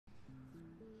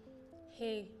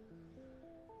Hey,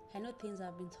 I know things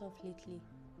have been tough lately.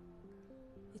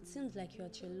 It seems like you're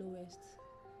at your lowest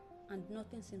and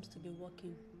nothing seems to be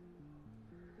working.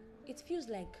 It feels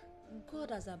like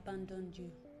God has abandoned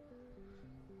you.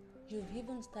 You've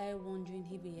even started wondering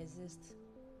if He exists,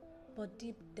 but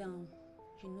deep down,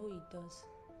 you know He does.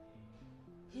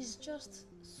 He's just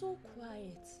so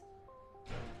quiet.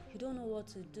 You don't know what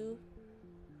to do,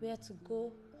 where to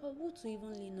go, or who to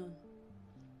even lean on.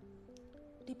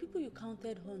 The people you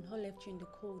counted on all left you in the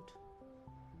cold.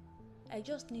 I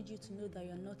just need you to know that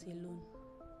you're not alone.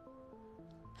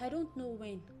 I don't know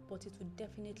when, but it will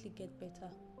definitely get better.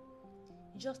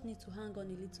 You just need to hang on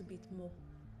a little bit more.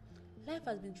 Life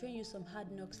has been throwing you some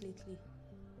hard knocks lately,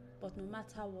 but no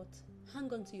matter what,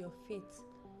 hang on to your faith.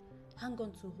 Hang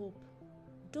on to hope.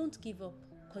 Don't give up,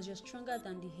 because you're stronger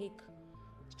than the ache,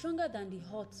 stronger than the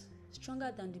hurt,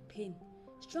 stronger than the pain,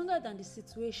 stronger than the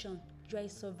situation. You are a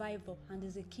survivor and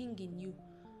there's a king in you.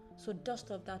 So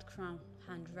dust off that crown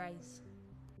and rise.